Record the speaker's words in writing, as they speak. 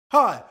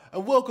Hi,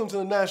 and welcome to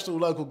the National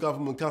Local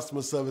Government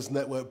Customer Service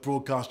Network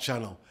broadcast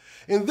channel.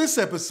 In this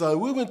episode,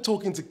 we've been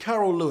talking to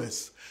Carol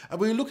Lewis, and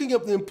we're looking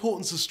at the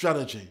importance of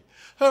strategy.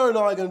 Her and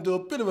I are going to do a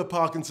bit of a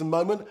Parkinson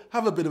moment,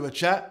 have a bit of a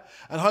chat,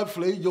 and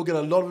hopefully you'll get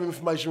a lot of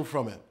information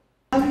from it.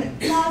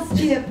 Last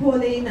year,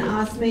 Pauline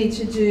asked me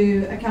to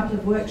do a couple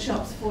of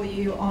workshops for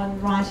you on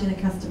writing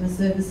a customer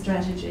service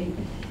strategy.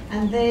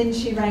 And then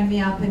she rang me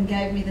up and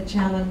gave me the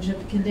challenge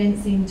of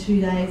condensing 2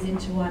 days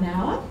into 1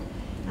 hour.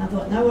 I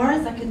thought, no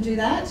worries, I can do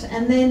that.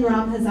 And then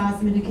Ram has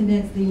asked me to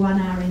condense the 1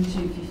 hour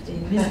into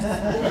 15 minutes.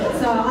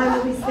 So I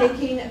will be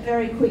speaking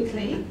very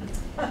quickly.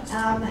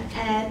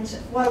 And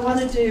what I want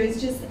to do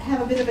is just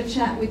have a bit of a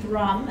chat with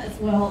Ram as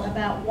well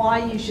about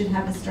why you should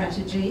have a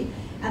strategy.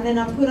 And then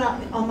I've put up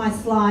on my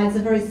slides a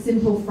very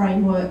simple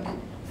framework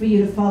for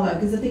you to follow,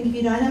 because I think if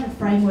you don't have a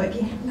framework,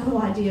 you have no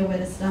idea where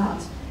to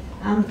start.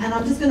 And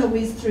I'm just going to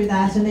whiz through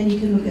that, and then you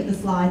can look at the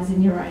slides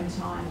in your own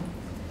time.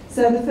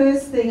 So the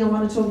first thing I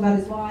want to talk about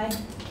is why.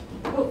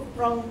 Oh,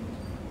 wrong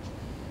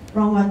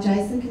one,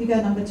 Jason. Can you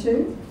go number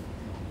 2?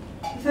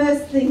 The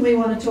first thing we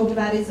want to talk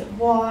about is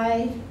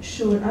why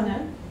should,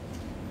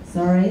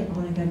 sorry, I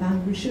want to go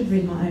back. We should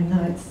read my own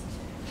notes.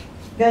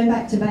 Going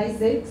back to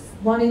basics,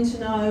 wanting to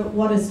know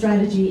what a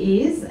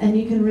strategy is, and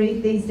you can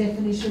read these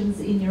definitions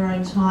in your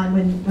own time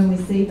when we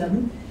see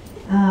them.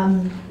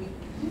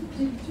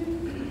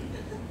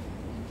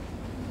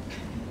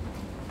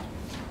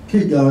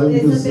 Keep going.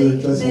 There's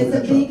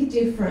a big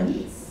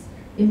difference,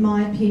 in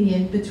my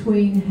opinion,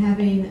 between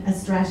having a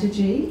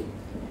strategy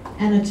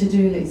and a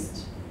to-do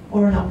list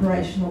or an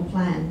operational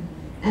plan.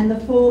 And the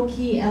 4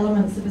 key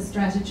elements of a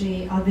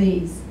strategy are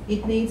these.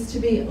 It needs to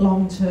be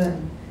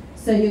long-term.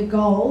 So your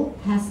goal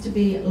has to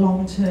be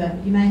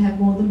long-term. You may have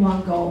more than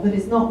one goal, but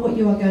it's not what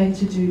you are going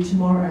to do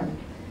tomorrow.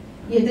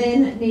 You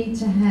then need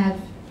to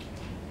have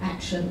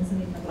actions. I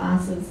need my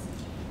glasses.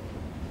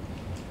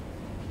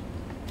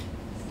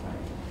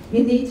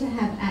 You need to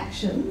have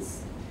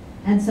actions,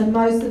 and so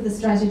most of the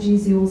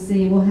strategies you will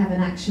see will have an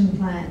action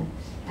plan.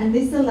 And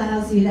this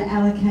allows you to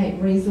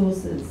allocate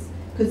resources,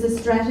 because the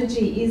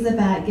strategy is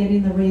about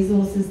getting the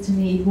resources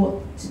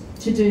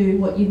to do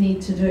what you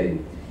need to do.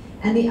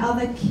 And the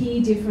other key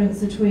difference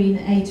between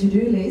a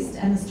to-do list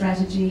and a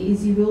strategy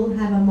is you will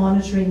have a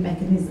monitoring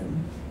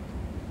mechanism.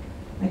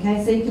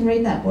 Okay, so you can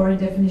read that boring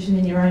definition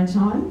in your own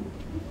time,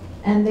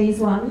 and these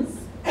ones.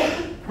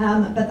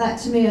 But that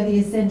to me are the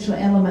essential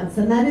elements,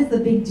 and that is the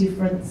big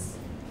difference,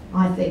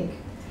 I think.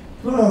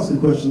 Can I ask a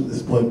question at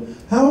this point?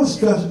 How are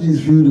strategies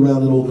viewed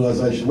around an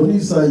organisation? When you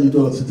say you've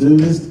got a to-do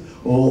list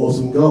or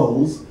some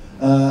goals,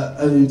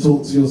 and you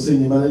talk to your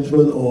senior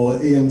management or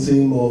EM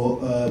team or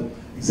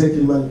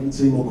executive management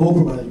team or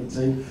corporate management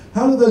team,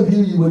 how do they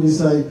view you when you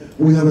say,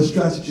 we have a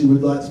strategy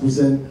we'd like to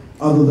present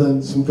other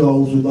than some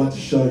goals we'd like to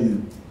show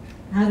you?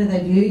 How do they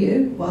view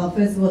you? Well,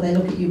 first of all, they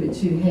look at you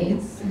with 2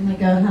 heads and they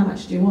go, how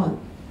much do you want?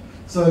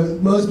 So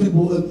most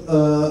people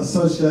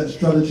associate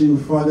strategy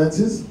with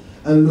finances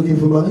and looking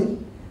for money?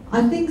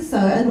 I think so,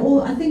 and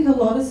I think a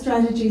lot of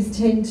strategies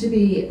tend to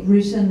be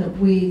written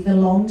with the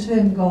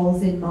long-term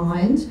goals in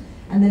mind,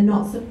 and they're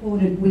not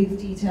supported with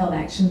detailed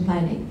action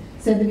planning.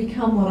 So they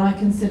become what I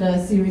consider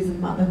a series of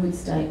motherhood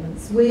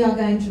statements. We are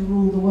going to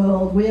rule the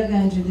world, we are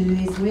going to do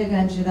this, we are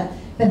going to do that,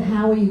 but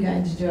how are you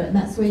going to do it? And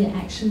that's where your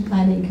action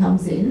planning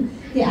comes in.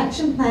 The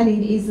action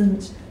planning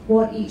isn't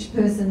what each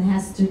person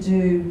has to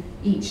do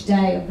each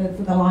day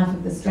for the life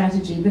of the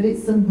strategy, but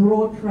it's some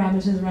broad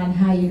parameters around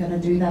how you're going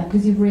to do that,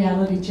 because you've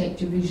reality checked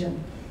your vision.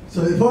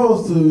 So if I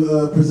was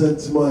to present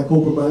to my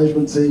corporate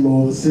management team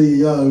or the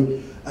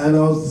CEO, and I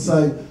was to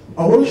say,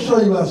 I want to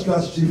show you our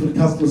strategy for the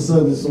customer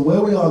service and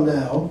where we are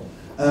now,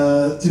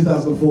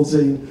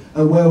 2014,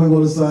 and where we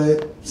want to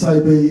say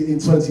be in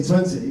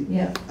 2020,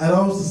 yeah. And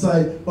I was to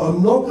say, but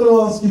I'm not going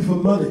to ask you for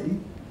money.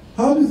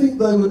 How do you think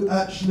they would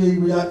actually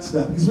react to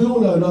that? Because we all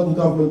know local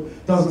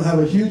government doesn't have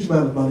a huge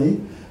amount of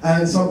money,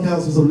 and some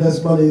councils have less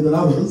money than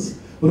others,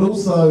 but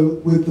also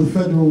with the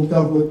federal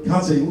government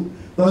cutting,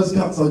 those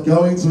cuts are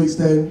going to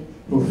extend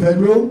from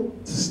federal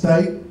to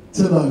state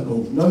to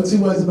local. No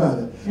 2 ways about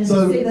it. And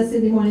so, you see the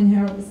Sydney Morning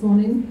Herald this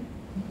morning?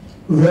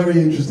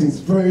 Very interesting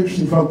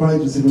front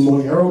page of Sydney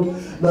Morning Herald.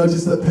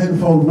 Notice that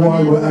Penfold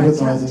wine were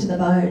advertising. To the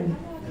bone.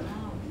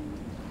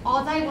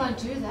 Oh, they won't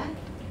do that,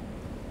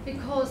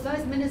 because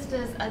those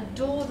ministers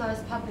adore those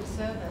public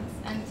servants,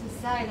 and to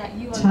say that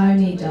you are...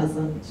 Tony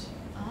doesn't.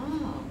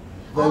 Oh.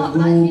 They Oh,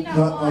 will you know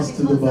cut why? us to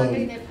Because the they're bone.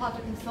 getting their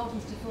private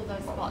consultants to fill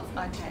those spots.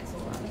 Okay, it's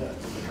all right.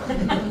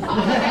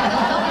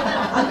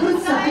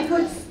 I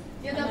could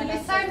Yeah, there'll be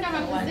the same number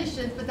of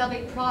positions, but they'll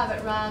be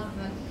private rather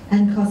than...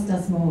 and cost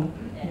us more.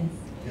 Yes.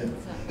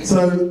 Yeah.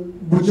 So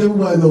whichever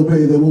way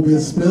there will be a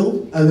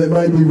spill, and it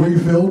may be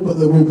refilled, but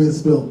there will be a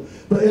spill.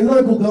 But in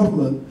local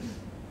government,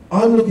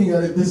 I'm looking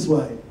at it this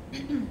way.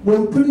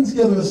 When putting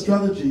together a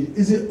strategy,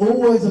 is it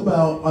always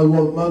about, I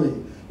want money?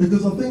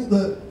 Because I think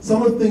that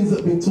some of the things that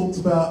have been talked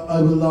about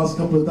over the last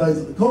couple of days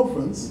at the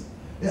conference,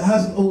 it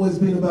hasn't always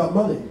been about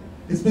money.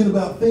 It's been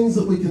about things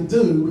that we can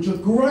do, which are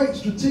great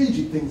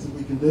strategic things that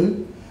we can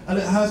do, And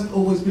it hasn't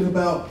always been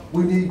about,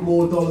 we need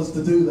more dollars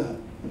to do that.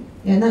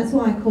 Yeah, and that's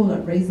why I call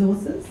it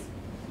resources,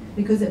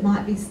 because it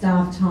might be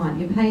staff time.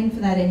 You're paying for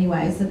that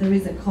anyway, so there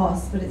is a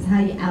cost, but it's how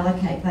you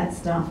allocate that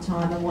staff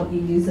time and what you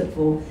use it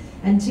for.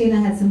 And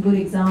Tina had some good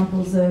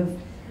examples of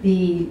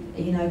the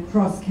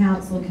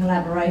cross-council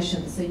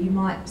collaboration. So you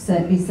might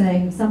be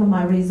saying, some of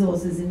my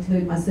resources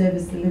include my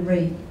service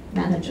delivery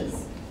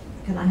managers.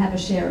 Can I have a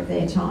share of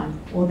their time,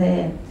 or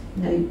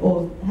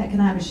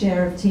can I have a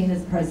share of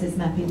Tina's process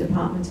mapping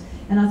department?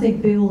 And I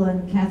think Bill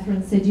and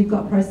Catherine said you've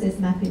got process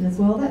mapping as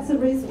well. That's a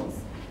resource.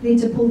 Need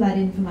to pull that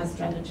in for my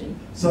strategy.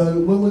 So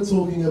when we're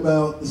talking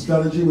about the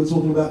strategy, we're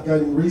talking about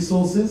gaining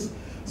resources.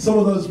 Some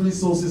of those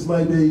resources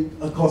may be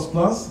a cost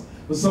plus,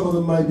 but some of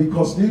them may be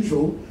cost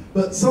neutral.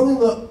 But something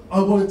that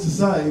I wanted to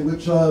say,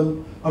 which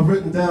I've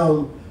written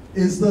down,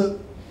 is that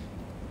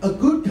a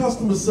good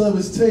customer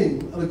service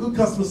team and a good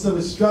customer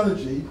service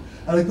strategy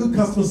and a good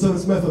customer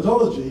service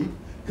methodology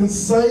can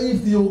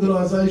save the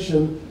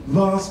organisation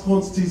vast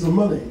quantities of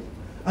money.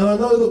 And I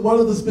know that one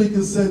of the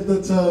speakers said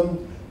that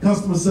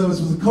customer service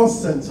was a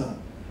cost centre.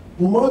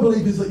 Well, my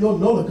belief is that you're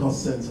not a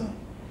cost centre.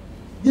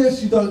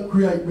 Yes, you don't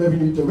create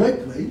revenue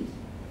directly,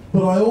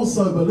 but I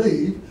also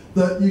believe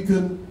that you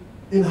can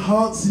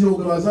enhance the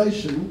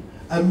organisation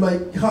and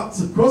make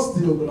cuts across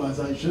the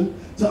organisation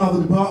to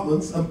other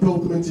departments and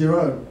build them into your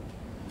own.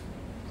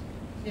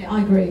 Yeah,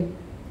 I agree.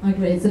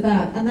 It's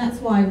about, and that's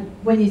why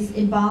when you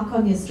embark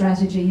on your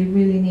strategy, you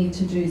really need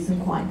to do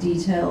some quite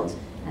detailed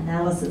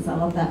analysis. I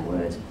love that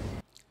word.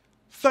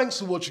 Thanks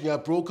for watching our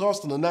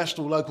broadcast on the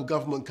National Local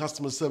Government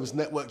Customer Service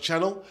Network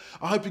channel.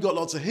 I hope you got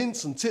lots of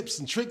hints and tips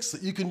and tricks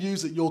that you can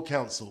use at your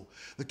council.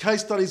 The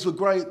case studies were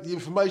great, the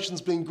information's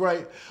been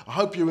great. I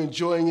hope you're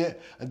enjoying it,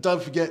 and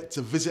don't forget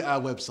to visit our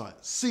website.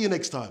 See you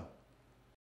next time.